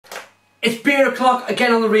It's beer o'clock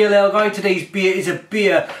again on the Real Ale Guy. Today's beer is a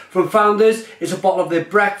beer from Founders. It's a bottle of their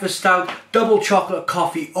breakfast stout, double chocolate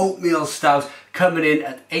coffee oatmeal stout, coming in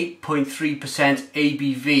at 8.3%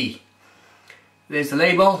 ABV. There's the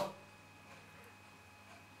label.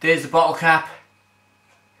 There's the bottle cap.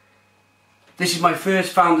 This is my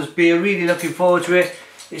first Founders beer. Really looking forward to it.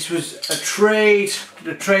 This was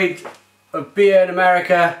the trade of beer in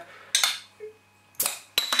America.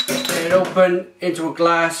 Get it open into a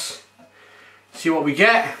glass. See what we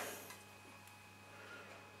get.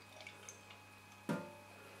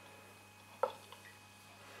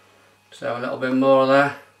 So a little bit more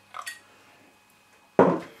there.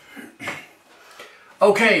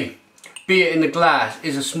 Okay, beer in the glass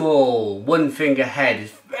is a small one finger head.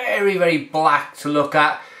 It's very, very black to look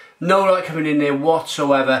at. No light coming in there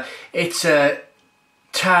whatsoever. It's a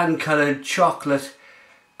tan coloured chocolate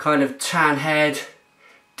kind of tan head.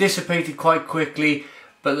 Dissipated quite quickly.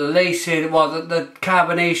 But the lacing, well, the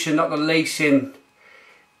carbonation, not the lacing,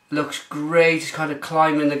 looks great. It's kind of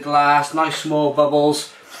climbing the glass, nice small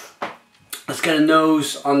bubbles. Let's get a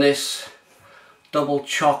nose on this double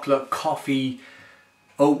chocolate coffee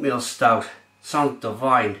oatmeal stout. Sounds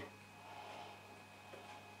divine.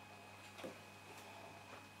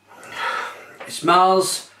 It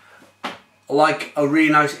smells like a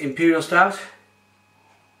really nice imperial stout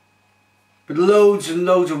with loads and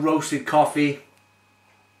loads of roasted coffee.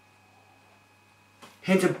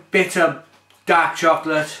 Hint of bitter dark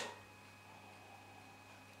chocolate,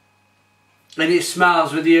 and it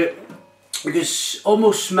smells with you can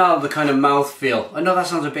almost smell the kind of mouthfeel. I know that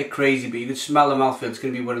sounds a bit crazy, but you can smell the mouthfeel. It's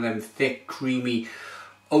going to be one of them thick, creamy,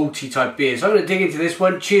 oaty type beers. So I'm going to dig into this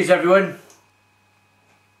one. Cheers, everyone.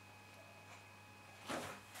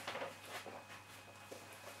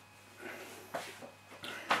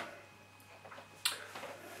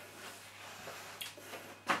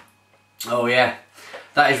 Oh yeah.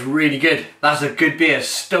 That is really good. That's a good beer.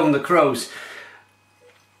 Stone the Crows.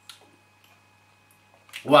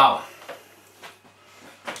 Wow.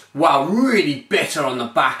 Wow, really bitter on the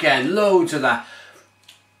back end. Loads of that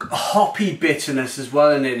hoppy bitterness as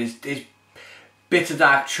well in it. It's bitter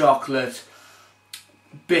dark chocolate,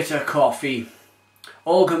 bitter coffee.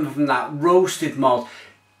 All coming from that roasted malt.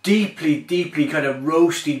 Deeply, deeply kind of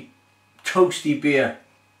roasty, toasty beer.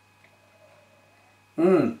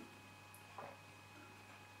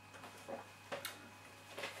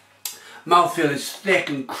 Mouthfeel is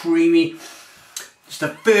thick and creamy. It's the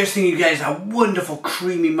first thing you get is a wonderful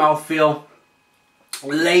creamy mouthfeel.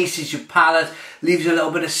 Laces your palate, leaves a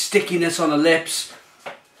little bit of stickiness on the lips.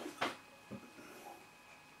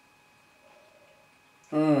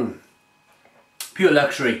 Pure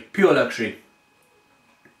luxury, pure luxury.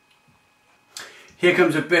 Here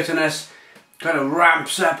comes the bitterness, kind of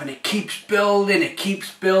ramps up and it keeps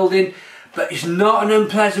building, but it's not an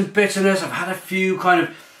unpleasant bitterness. I've had a few kind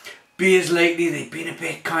of beers lately, they've been a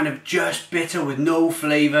bit kind of just bitter with no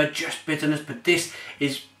flavour, just bitterness, but this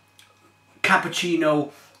is cappuccino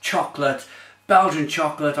chocolate, Belgian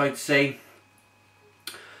chocolate I'd say.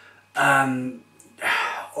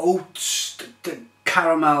 Oats, the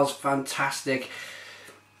caramel's fantastic.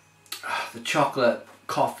 The chocolate,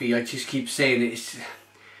 coffee, I just keep saying it, it's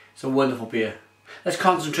a wonderful beer. Let's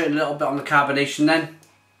concentrate a little bit on the carbonation then.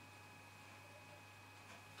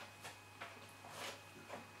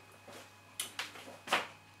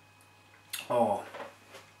 Oh,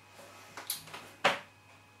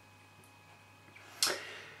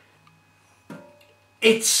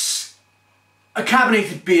 it's a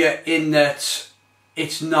carbonated beer in that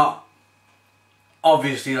it's not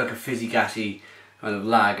obviously like a fizzy gassy kind of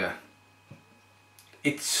lager.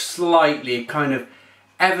 It's slightly, it kind of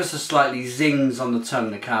ever so slightly zings on the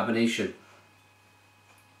tongue, the carbonation.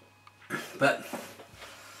 But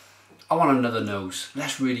I want another nose.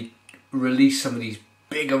 Let's really release some of these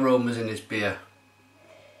big aromas in this beer.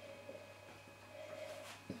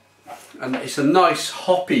 And it's a nice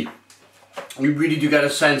hoppy. You really do get a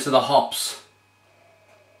sense of the hops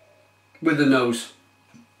with the nose.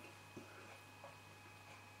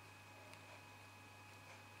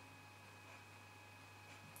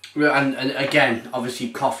 And again, obviously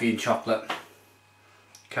coffee and chocolate.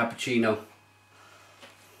 Cappuccino.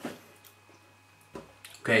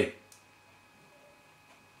 Okay.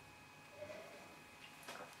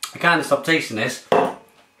 I can't stop tasting this. I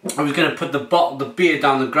was going to put the beer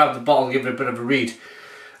down and grab the bottle and give it a bit of a read.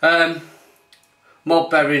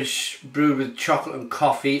 Malt beverage brewed with chocolate and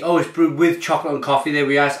coffee. Oh, it's brewed with chocolate and coffee. There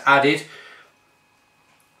we are, it's added.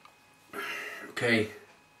 Okay.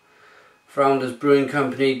 Founders Brewing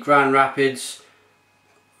Company, Grand Rapids.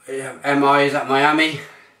 MI is at Miami.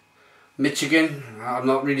 Michigan, I'm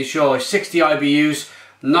not really sure. It's 60 IBUs,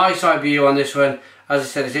 nice IBU on this one. As I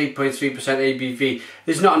said, it's 8.3% ABV.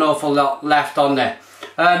 There's not an awful lot left on there.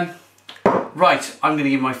 Right, I'm going to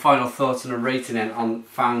give my final thoughts and a rating then on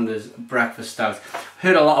Founder's Breakfast Stout.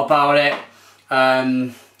 Heard a lot about it.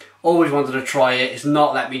 Always wanted to try it. It's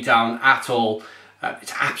not let me down at all.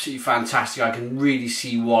 It's absolutely fantastic. I can really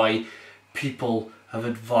see why people have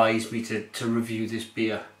advised me to review this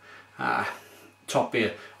beer. Top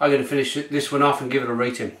beer. I'm going to finish this one off and give it a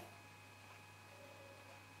rating.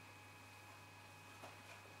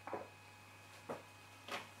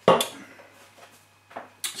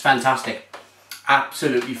 It's fantastic.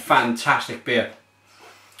 Absolutely fantastic beer.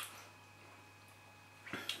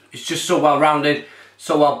 It's just so well rounded,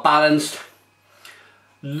 so well balanced.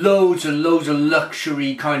 Loads and loads of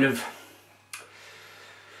luxury kind of.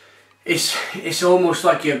 It's almost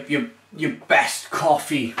like your best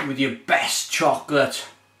coffee with your best chocolate,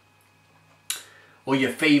 or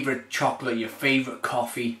your favourite chocolate, your favourite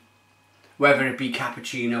coffee, whether it be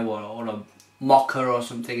cappuccino or a mocha or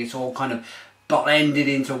something. It's all kind of blended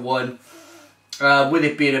into one. With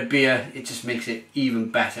it being a beer, it just makes it even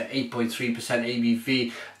better. 8.3%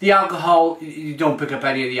 ABV. The alcohol, you don't pick up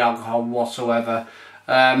any of the alcohol whatsoever.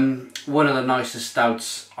 One of the nicest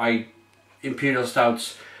stouts, Imperial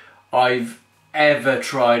Stouts I've ever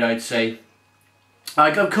tried, I'd say.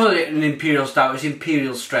 I'm calling it an Imperial Stout. It's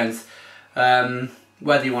Imperial strength.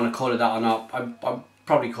 Whether you want to call it that or not, I'll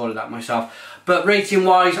probably call it that myself. But rating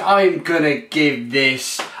wise, I'm gonna give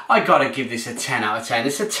this, I gotta give this a 10 out of 10.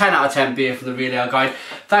 It's a 10 out of 10 beer from the Real Ale Guide.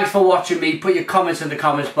 Thanks for watching me. Put your comments in the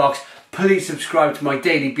comments box. Please subscribe to my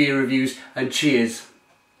daily beer reviews, and cheers.